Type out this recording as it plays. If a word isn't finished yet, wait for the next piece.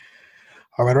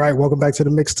All right. Welcome back to the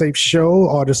Mixtape Show,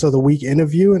 Artist of the Week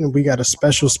interview. And we got a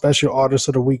special Artist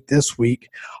of the Week this week.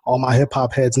 All my hip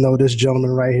hop heads know this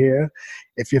gentleman right here.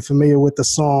 If you're familiar with the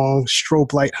song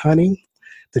Strobe Light Honey,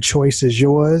 the choice is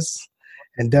yours.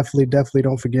 And definitely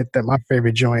don't forget that my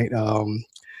favorite joint,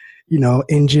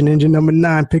 engine number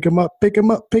 9, pick him up, pick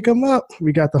him up, pick him up.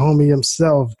 We got the homie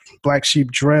himself,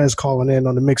 Blacksheep Dres, calling in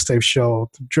on the Mixtape Show.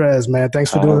 Dres, man,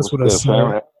 thanks for doing this with us.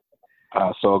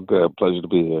 It's all good. Pleasure to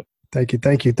be here. Thank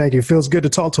you. Feels good to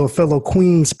talk to a fellow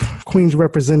Queens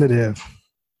representative.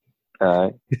 All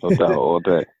right. No doubt, all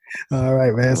day. All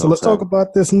right, man. So let's talk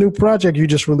about this new project you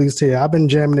just released here. I've been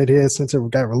jamming it here since it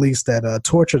got released at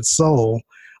Tortured Soul.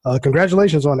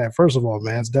 Congratulations on that, first of all,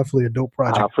 man. It's definitely a dope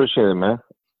project. I appreciate it, man.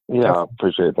 Yeah, definitely. I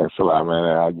appreciate it. Thanks a lot,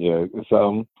 man. It's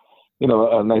a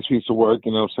nice piece of work.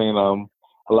 You know what I'm saying?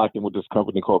 I locked in with this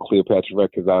company called Cleopatra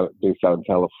Records based out in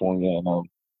California, and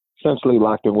essentially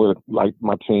locked in with like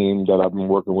my team that I've been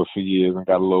working with for years, and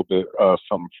got a little bit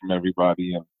something from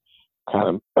everybody, and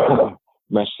kind of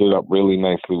meshed it up really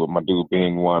nicely with my dude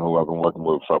being one who I've been working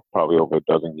with for probably over a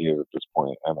dozen years at this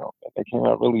point. And they came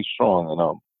out really strong, and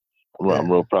I'm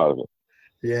real proud of it.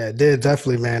 Yeah, it did,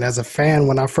 definitely, man. As a fan,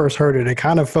 when I first heard it, it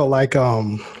kind of felt like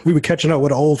we were catching up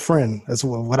with an old friend. That's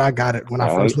what I got it when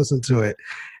I first listened to it.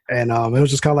 And it was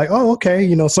just kind of like, oh, okay.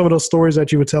 You know, some of those stories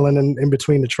that you were telling in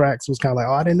between the tracks was kind of like,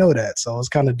 oh, I didn't know that. So it's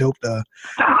kind of dope to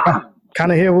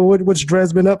kind of hear what's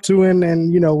Dres been up to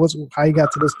and you know, how you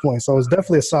got to this point. So it's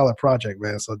definitely a solid project,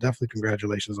 man. So definitely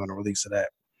congratulations on the release of that.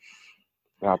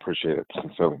 I appreciate it.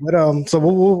 So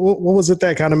what was it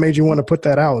that kind of made you want to put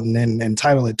that out and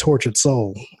title it Tortured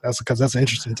Soul? That's because that's an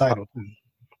interesting title too.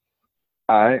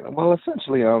 Well,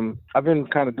 essentially, I've been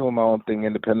kind of doing my own thing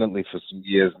independently for some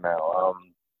years now.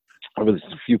 I released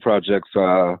a few projects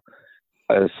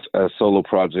as solo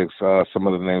projects. Some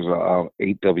of the names are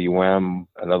 8WM.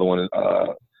 Another one,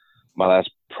 my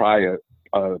last prior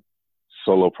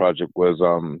solo project was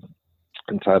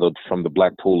entitled From the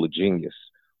Black Pool of Genius,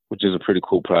 which is a pretty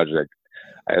cool project.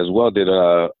 I as well did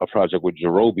a project with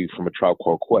Jerobi from A Tribe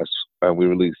Called Quest. We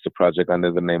released a project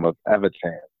under the name of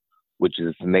Avatan, which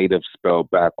is native spelled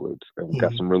backwards. And we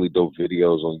got some really dope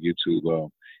videos on YouTube.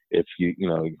 If you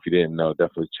didn't know,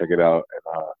 definitely check it out.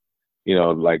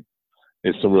 And,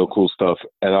 it's some real cool stuff.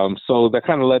 And so that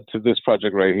kind of led to this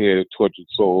project right here, Tortured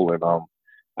Soul. And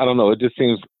I don't know, it just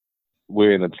seems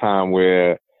we're in a time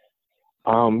where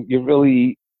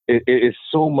it's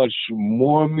so much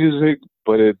more music,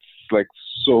 but it's like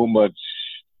so much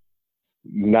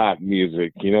not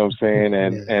music, you know what I'm saying?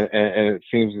 And it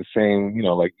seems the same,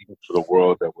 like even for the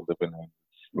world that we're living in,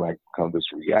 like kind of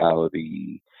this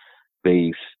reality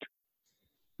TV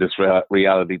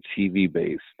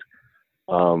based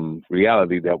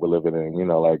reality that we're living in,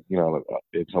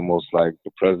 it's almost like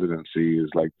the presidency is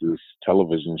like this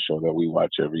television show that we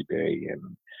watch every day.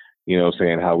 And, you know what I'm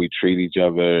saying, how we treat each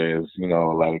other is,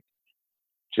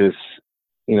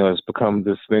 it's become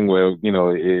this thing where,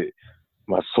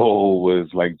 my soul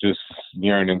was like just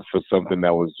yearning for something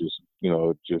that was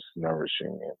just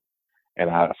nourishing. And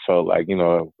I felt like,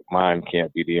 mine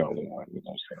can't be the only one, you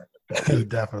know what I'm saying?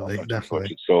 Definitely.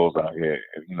 Souls out here,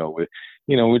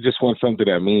 we just want something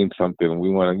that means something. We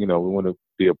want to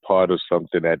be a part of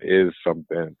something that is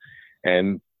something.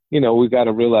 And, we got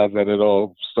to realize that it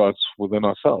all starts within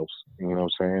ourselves. You know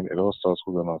what I'm saying? It all starts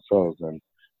within ourselves. And,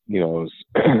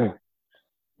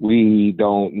 we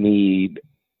don't need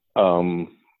the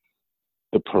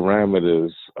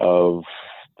parameters of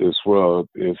this world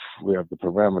if we have the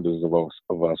parameters of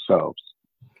ourselves.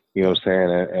 You know what I'm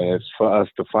saying? And it's for us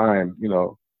to find,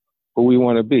 who we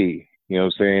want to be, you know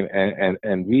what I'm saying?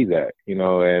 And be that,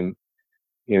 and,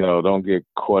 don't get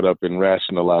caught up in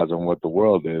rationalizing what the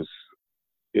world is.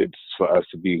 It's for us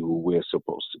to be who we're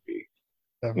supposed to be,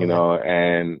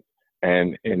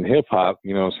 and in hip hop,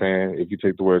 you know what I'm saying? If you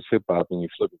take the words hip hop and you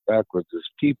flip it backwards, it's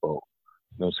people.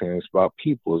 You know what I'm saying? It's about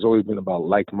people. It's always been about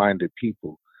like-minded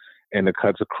people. And it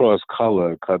cuts across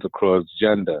color, it cuts across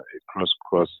gender, it cuts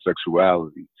across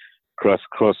sexuality, cuts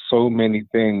across so many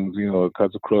things, it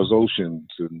cuts across oceans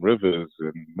and rivers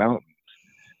and mountains,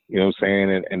 you know what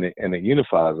I'm saying? And it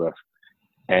unifies us.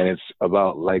 And it's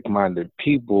about like-minded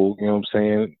people, you know what I'm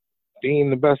saying, being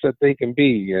the best that they can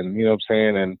be. And, you know what I'm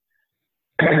saying? And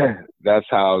that's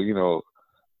how,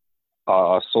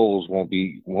 our souls won't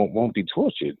be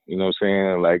tortured. You know what I'm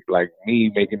saying? Like me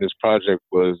making this project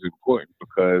was important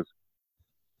because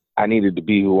I needed to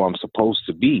be who I'm supposed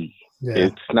to be. Yeah.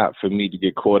 It's not for me to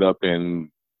get caught up in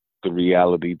the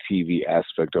reality TV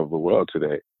aspect of the world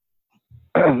today,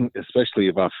 especially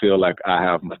if I feel like I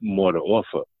have more to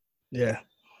offer. Yeah.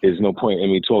 There's no point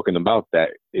in me talking about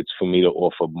that. It's for me to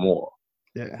offer more.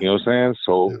 Yeah. You know what I'm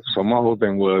saying? So my whole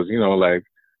thing was, like,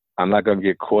 I'm not gonna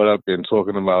get caught up in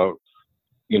talking about,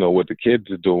 what the kids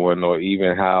are doing or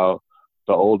even how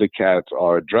the older cats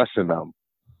are addressing them.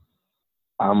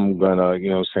 I'm gonna,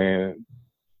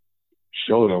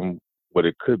 show them what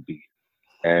it could be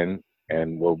and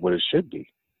what it should be.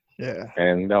 Yeah.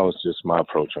 And that was just my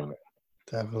approach on it.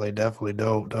 Definitely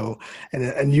dope, though.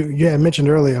 And you had mentioned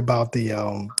earlier about the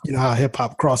how hip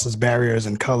hop crosses barriers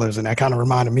and colors, and that kind of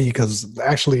reminded me because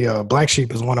actually,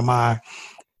 Blacksheep is one of my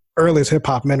earliest hip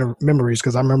hop memories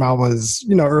because I remember I was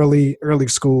early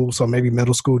school, so maybe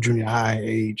middle school, junior high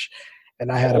age, and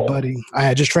I had a buddy. I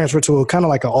had just transferred to a kind of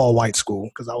like an all white school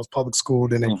because I was public school.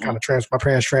 Then it kind of transferred. My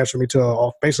parents transferred me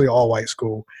to basically all white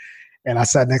school, and I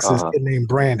sat next to this kid named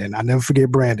Brandon. I never forget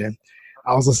Brandon.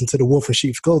 I was listening to the Wolf in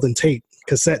Sheep's Clothing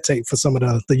cassette tape for some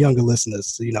of the younger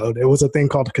listeners. There was a thing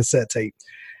called a cassette tape,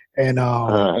 and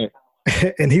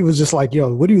and he was just like,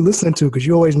 "Yo, what are you listening to? Because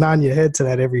you always nod your head to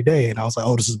that every day." And I was like,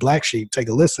 "Oh, this is Black Sheep. Take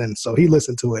a listen." So he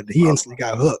listened to it. He instantly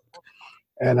got hooked.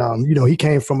 And he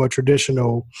came from a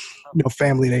traditional,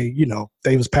 family.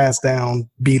 They was passed down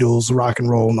Beatles, rock and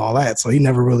roll, and all that. So he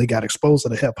never really got exposed to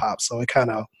the hip hop. So it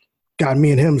kind of got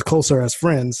me and him closer as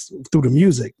friends through the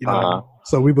music.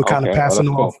 So we were kind of passing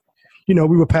off. We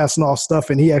were passing off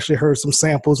stuff, and he actually heard some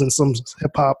samples and some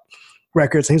hip hop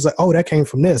records. And he's like, "Oh, that came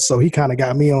from this." So he kind of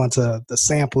got me onto the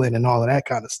sampling and all of that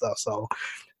kind of stuff. So,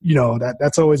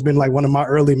 that's always been like one of my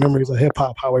early memories of hip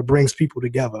hop, how it brings people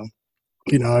together.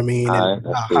 You know what I mean? And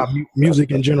how music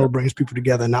in general brings people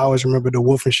together. And I always remember the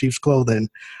Wolf in Sheep's Clothing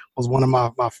was one of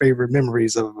my favorite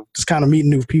memories of just kind of meeting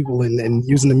new people and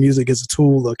using the music as a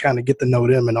tool to kind of get to know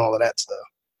them and all of that stuff.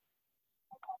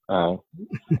 I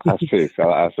see.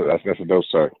 So that's a dope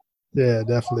start. Yeah,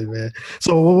 definitely, man.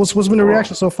 So what's been the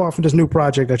reaction so far for this new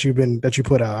project that you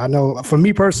put out? I know for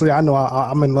me personally, I know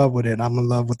I'm in love with it. I'm in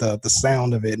love with the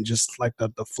sound of it and just like the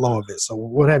flow of it. So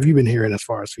what have you been hearing as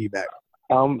far as feedback?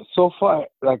 So far,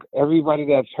 like everybody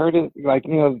that's heard it, like,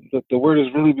 the word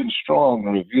has really been strong.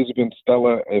 The reviews have been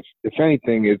stellar. If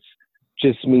anything, it's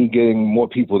just me getting more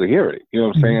people to hear it. You know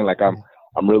what I'm saying? Like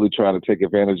I'm really trying to take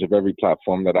advantage of every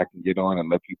platform that I can get on and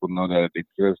let people know that it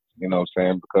exists. You know what I'm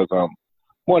saying? Because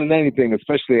more than anything,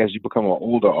 especially as you become an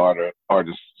older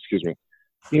artist, it's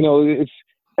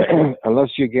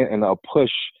unless you're getting a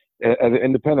push as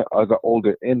an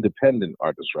older independent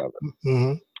artist rather.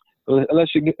 Mm-hmm.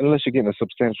 Unless you're getting a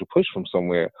substantial push from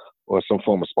somewhere or some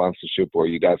form of sponsorship or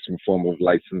you got some form of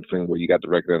licensing where you got the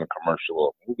record in a commercial or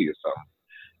a movie or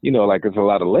something, like it's a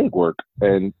lot of legwork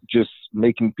and just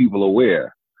making people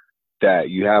aware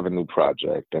that you have a new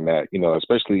project and that,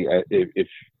 especially if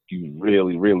you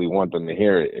really, really want them to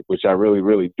hear it, which I really,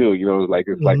 really do,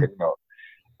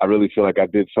 I really feel like I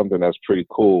did something that's pretty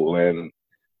cool and,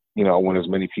 I want as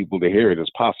many people to hear it as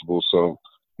possible. So,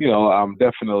 I'm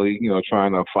definitely,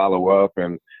 trying to follow up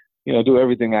and, do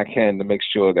everything I can to make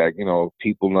sure that,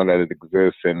 people know that it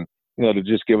exists and, to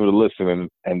just give it a listen.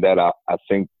 And that I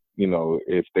think,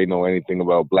 if they know anything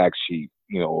about Blacksheep,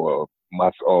 or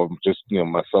just,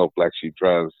 myself, Blacksheep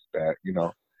Dres, that,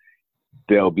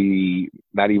 they'll be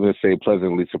not even say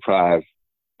pleasantly surprised.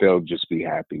 They'll just be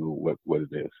happy with what it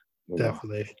is.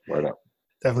 Definitely. Right up.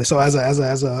 Definitely. So as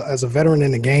a veteran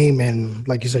in the game, and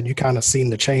like you said, you kind of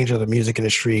seen the change of the music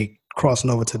industry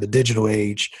crossing over to the digital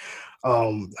age.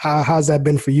 How's that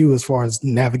been for you as far as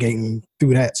navigating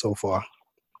through that so far?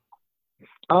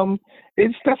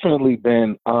 It's definitely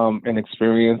been an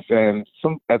experience, and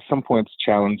at some points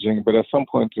challenging, but at some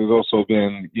points it's also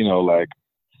been,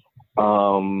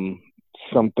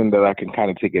 something that I can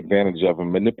kind of take advantage of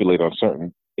and manipulate on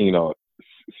certain,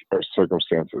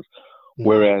 circumstances.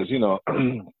 Whereas,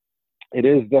 it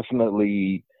is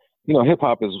definitely, hip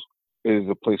hop is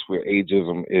a place where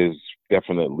ageism is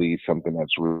definitely something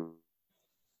that's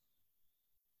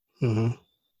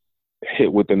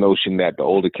hit with the notion that the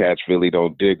older cats really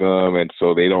don't dig them, and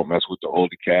so they don't mess with the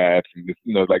older cats. And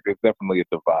there's definitely a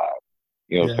divide.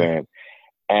 What I'm saying?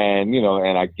 And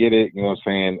and I get it. You know what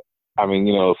I'm saying? I mean,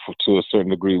 to a certain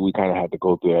degree, we kind of had to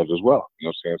go through that as well. You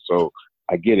know what I'm saying? So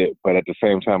I get it, but at the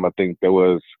same time, I think there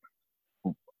was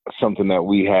something that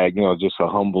we had, just a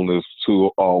humbleness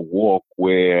to our walk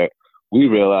where we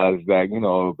realized that,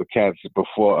 the cats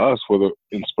before us were the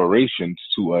inspirations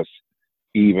to us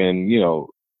even,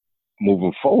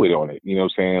 moving forward on it. You know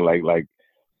what I'm saying? Like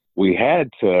we had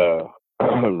to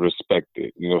respect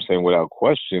it, you know what I'm saying, without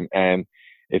question. And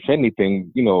if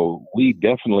anything, we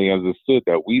definitely understood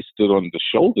that we stood on the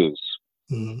shoulders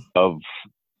of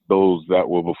those that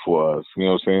were before us, you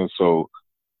know what I'm saying? So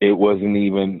it wasn't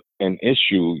even an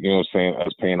issue,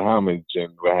 us paying homage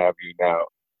and what have you. Now,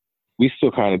 we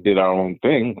still kind of did our own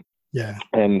thing, Yeah.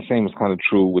 And the same is kind of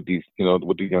true with these,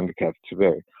 with the younger cats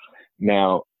today.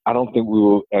 Now, I don't think we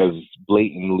were as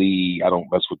blatantly, I don't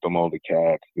mess with them older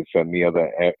cats, this and the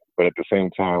other. But at the same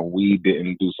time, we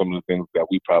didn't do some of the things that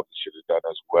we probably should have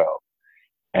done as well.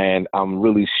 And I'm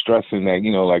really stressing that,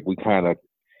 like we kind of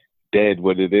dead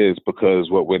what it is,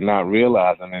 because what we're not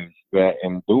realizing is that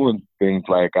in doing things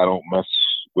like I don't mess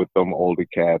with them older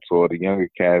cats, or the younger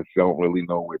cats don't really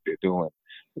know what they're doing,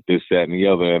 this, that, and the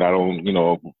other. And I don't,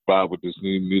 vibe with this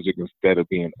new music instead of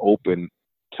being open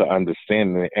to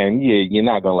understanding it. And yeah, you're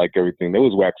not gonna like everything. There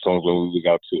was whack songs when we was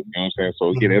out too. You know what I'm saying?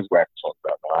 So yeah, there's whack songs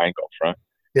out there. I ain't gonna front.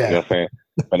 Yeah. You know what I'm saying?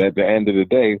 But at the end of the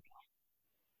day,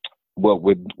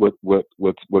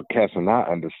 what cats are not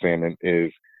understanding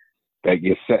is that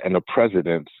you're setting a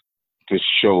precedent to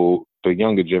show the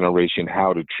younger generation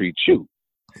how to treat you.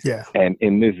 Yeah. And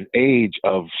in this age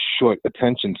of short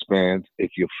attention spans,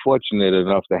 if you're fortunate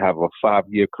enough to have a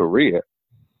 5-year career,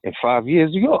 in 5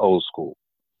 years, you're old school.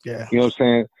 Yeah. You know what I'm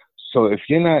saying? So if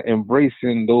you're not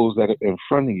embracing those that are in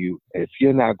front of you, if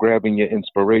you're not grabbing your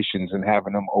inspirations and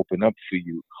having them open up for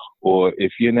you, or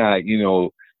if you're not,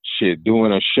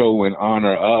 doing a show in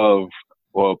honor of,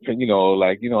 or,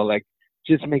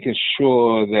 just making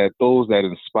sure that those that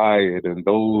inspired and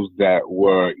those that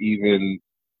were even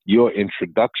your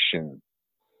introduction,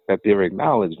 that they're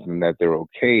acknowledged and that they're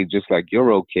okay, just like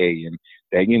you're okay. And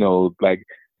that,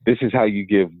 this is how you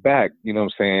give back, you know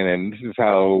what I'm saying? And this is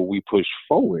how we push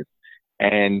forward.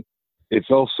 And it's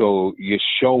also, you're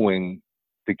showing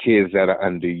the kids that are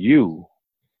under you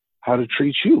how to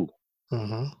treat you.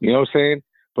 Mm-hmm. You know what I'm saying?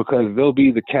 Because they'll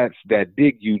be the cats that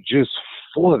dig you just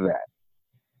for that.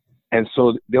 And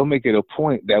so they'll make it a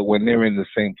point that when they're in the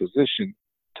same position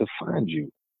to find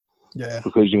you. Yeah.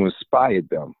 Because you inspired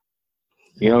them.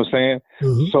 You know what I'm saying?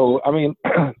 Mm-hmm. So, I mean,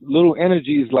 little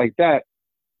energies like that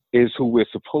is who we're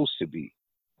supposed to be.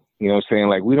 You know what I'm saying?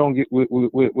 Like, we don't get,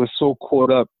 we're so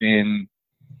caught up in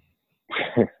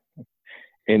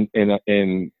in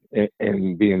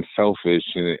being selfish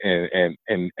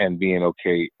and being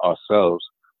okay ourselves,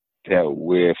 that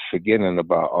we're forgetting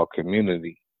about our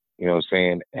community. You know what I'm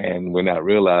saying? And we're not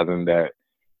realizing that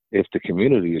if the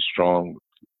community is strong,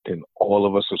 then all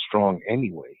of us are strong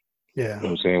anyway. Yeah. You know what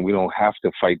I'm saying? We don't have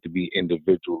to fight to be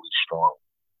individually strong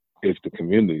if the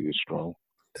community is strong.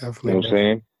 Definitely. You know what I'm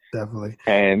saying? Definitely.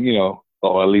 And,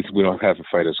 or at least we don't have to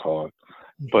fight as hard.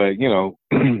 But,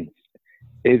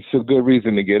 it's a good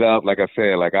reason to get up. Like I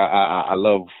said, like I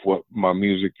love what my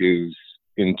music is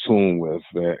in tune with,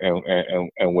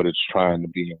 and what it's trying to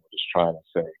be and what it's trying to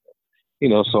say.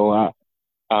 So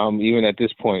even at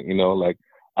this point, like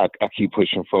I keep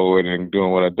pushing forward and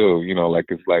doing what I do.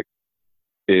 It's like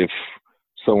if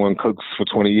someone cooks for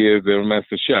 20 years, they're a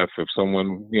master chef. If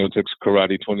someone, takes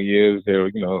karate 20 years, they're,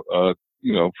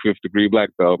 5th degree black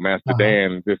belt, master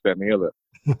Dan, this, that, and the other.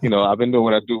 I've been doing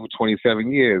what I do for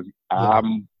 27 years. Yeah.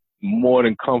 I'm more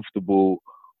than comfortable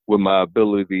with my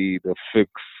ability to fix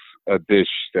a dish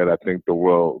that I think the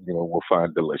world, will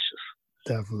find delicious.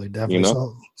 Definitely.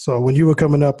 So when you were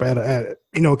coming up at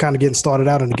kind of getting started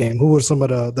out in the game, who were some of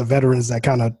the veterans that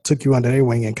kind of took you under their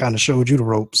wing and kind of showed you the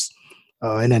ropes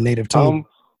in that native tongue?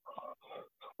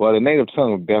 Well, the native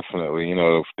tongue, definitely,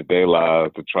 the De La,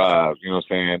 the Tribes, you know what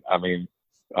I'm saying? I mean,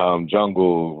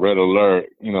 Jungle, Red Alert,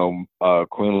 Queen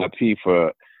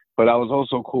Latifah. But I was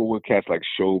also cool with cats like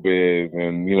Showbiz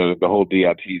and, the whole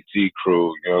DITG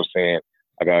crew, you know what I'm saying?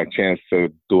 I got a chance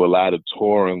to do a lot of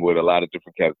touring with a lot of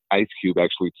different cats. Ice Cube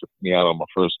actually took me out on my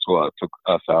first tour. I took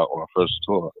us out on our first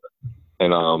tour.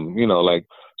 And,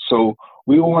 so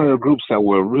we were one of the groups that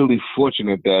were really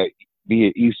fortunate that, be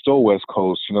it East or West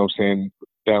Coast, you know what I'm saying,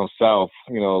 down South,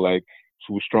 we were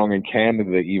strong in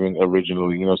Canada even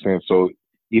originally, you know what I'm saying? So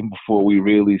even before we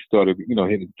really started,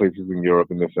 hitting places in Europe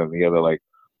and this and the other,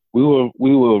 we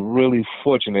were really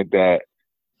fortunate that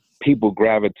people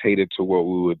gravitated to what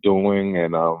we were doing,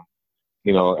 and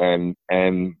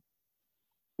and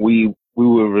we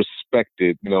were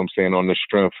respected, on the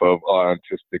strength of our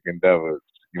artistic endeavors.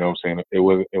 You know what I'm saying? It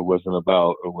wasn't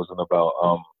about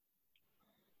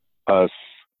us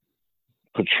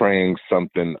portraying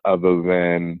something other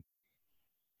than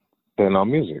our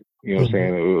music. You know what I'm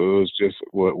saying? It was just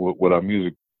what our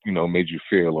music, made you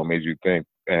feel or made you think.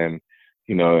 And,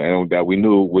 and that we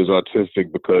knew was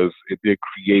artistic because it did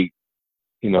create,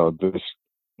 this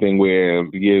thing where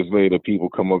years later people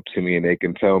come up to me and they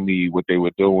can tell me what they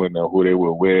were doing or who they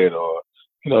were with, or,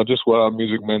 just what our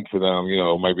music meant to them.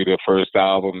 It might be their first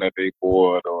album that they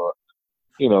bought, or,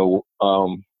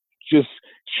 just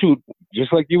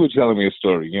like you were telling me a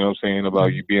story, you know what I'm saying,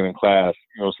 about you being in class,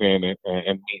 you know what I'm saying, and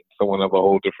meeting someone of a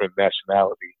whole different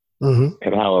nationality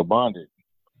and how it bonded.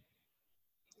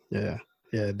 Yeah,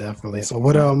 yeah, definitely. So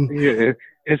what? Yeah,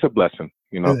 it's a blessing,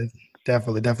 you know.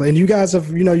 Definitely. And you guys have,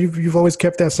 you've always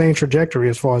kept that same trajectory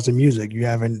as far as the music. You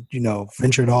haven't,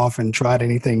 ventured off and tried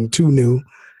anything too new.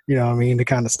 You know what I mean? To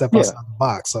kind of step Yeah. outside the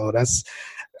box. So that's,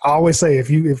 I always say, if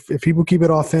people keep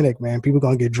it authentic, man, people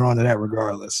gonna get drawn to that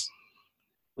regardless.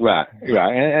 Right.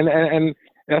 And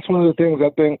that's one of the things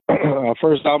I think our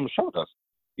first album showed us.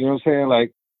 You know what I'm saying?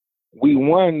 Like, we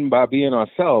won by being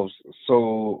ourselves.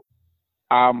 So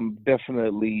I'm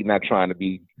definitely not trying to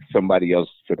be somebody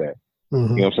else today.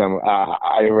 Mm-hmm. You know what I'm saying?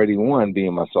 I already won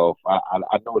being myself. I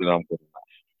know that I'm good enough.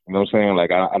 You know what I'm saying?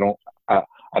 Like, I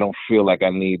don't feel like I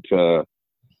need to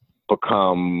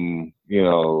become,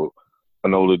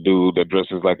 an older dude that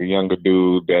dresses like a younger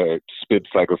dude, that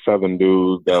spits like a southern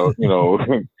dude, that,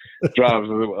 drives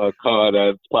a car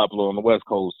that's popular on the West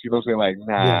Coast. You know what I'm saying? Like,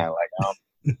 nah, like, I'm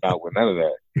not with none of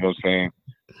that. You know what I'm saying?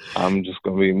 I'm just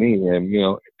going to be me. And,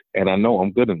 and I know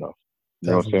I'm good enough. You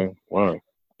know what I'm saying? Wow.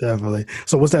 Definitely.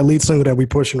 So what's that lead single that we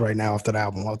pushing right now off that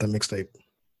album, off the mixtape?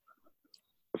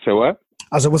 Say what?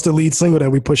 I said, what's the lead single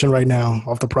that we pushing right now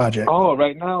off the project? Oh,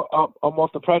 right now, I'm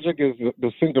off the project. Is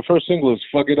the first single is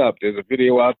 "Fuck It Up." There's a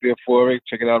video out there for it.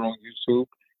 Check it out on YouTube.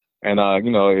 And I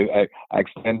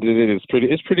extended it.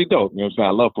 It's pretty dope. You know what I'm saying?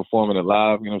 I love performing it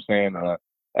live. You know what I'm saying?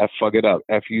 "Fuck It Up,"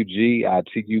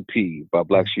 FUGITUP by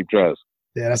Blacksheep Dres.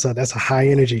 Yeah, that's a high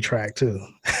energy track too.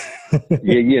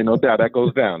 yeah, no doubt. That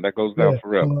goes down for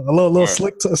real. A little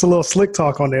slick. It's a little slick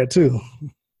talk on there too.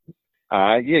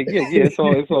 Yeah. It's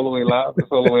all the way live. It's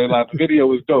all the way live. The video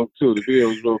was dope too. The video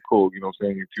was real cool. You know what I'm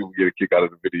saying? You will get a kick out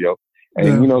of the video. And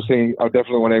you know what I'm saying? I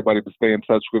definitely want everybody to stay in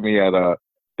touch with me at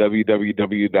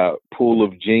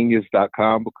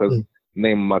www.poolofgenius.com, because the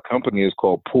name of my company is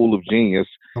called Pool of Genius.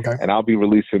 Okay. And I'll be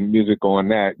releasing music on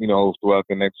that, throughout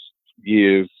the next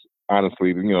years.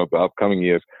 Honestly, the upcoming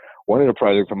years. One of the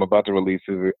projects I'm about to release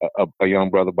is a young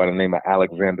brother by the name of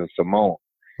Alexander Simone.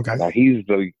 Okay. Now, he's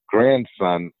the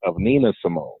grandson of Nina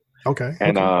Simone. Okay.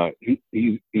 And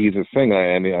he's a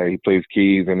singer, and he plays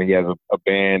keys, and he has a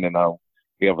band, and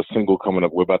we have a single coming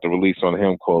up we're about to release on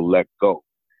him called "Let Go."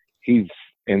 He's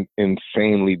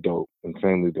insanely dope. And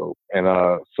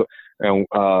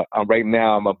right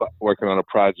now I'm working on a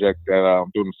project that I'm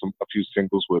doing a few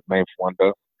singles with Ninth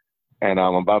Wonder. And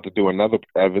I'm about to do another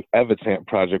Evitant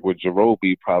project with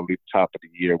Jerobi, probably top of the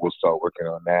year. We'll start working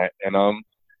on that. And,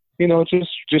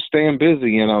 just staying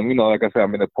busy. And, like I said,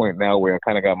 I'm at a point now where I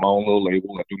kind of got my own little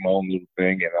label. I do my own little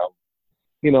thing.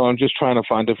 And, I'm just trying to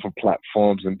find different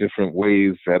platforms and different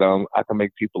ways that I can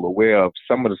make people aware of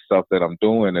some of the stuff that I'm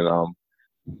doing. And,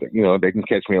 they can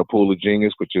catch me at Pool of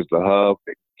Genius, which is the hub.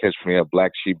 They can catch me at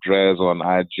Blacksheep Dres on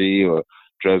IG, or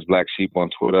Dres Blacksheep on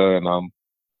Twitter. And, I'm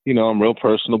real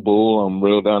personable. I'm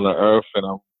real down to earth, and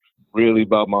I'm really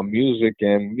about my music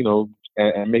and,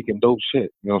 and making dope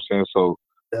shit. You know what I'm saying? So,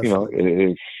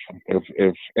 definitely.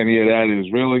 If any of that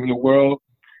is real in your world,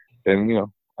 then,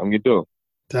 I'm your dude.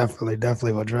 Definitely.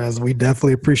 Well, Dres, we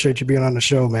definitely appreciate you being on the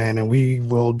show, man. And we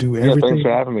will do everything. Thanks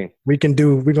for having me. We're going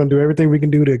to do everything we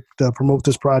can do to promote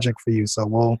this project for you. So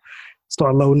we'll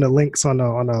start loading the links on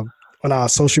our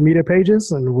social media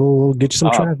pages, and we'll get you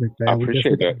some traffic, man. I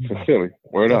appreciate that. Sincerely.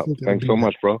 Word up. Thanks so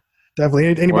much, bro.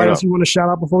 Definitely. Anybody else you want to shout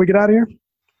out before we get out of here?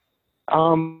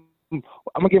 I'm going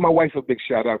to give my wife a big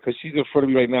shout out, because she's in front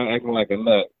of me right now acting like a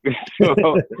nut. So I'm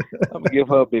going to give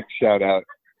her a big shout out.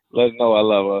 Let her know I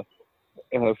love her.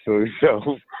 And I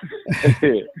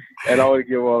want to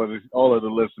give all of the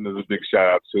listeners a big shout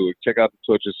out too. Check out the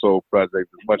Torture Soul project.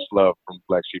 Much love from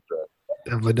Blacksheep Dres.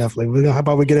 Definitely. How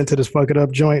about we get into this Fuck It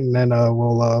Up joint, and then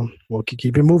we'll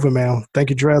keep it moving, man. Thank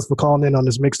you, Dres, for calling in on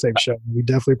this mixtape show. We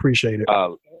definitely appreciate it.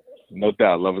 No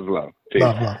doubt. Love is love. Peace.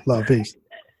 Love. Peace.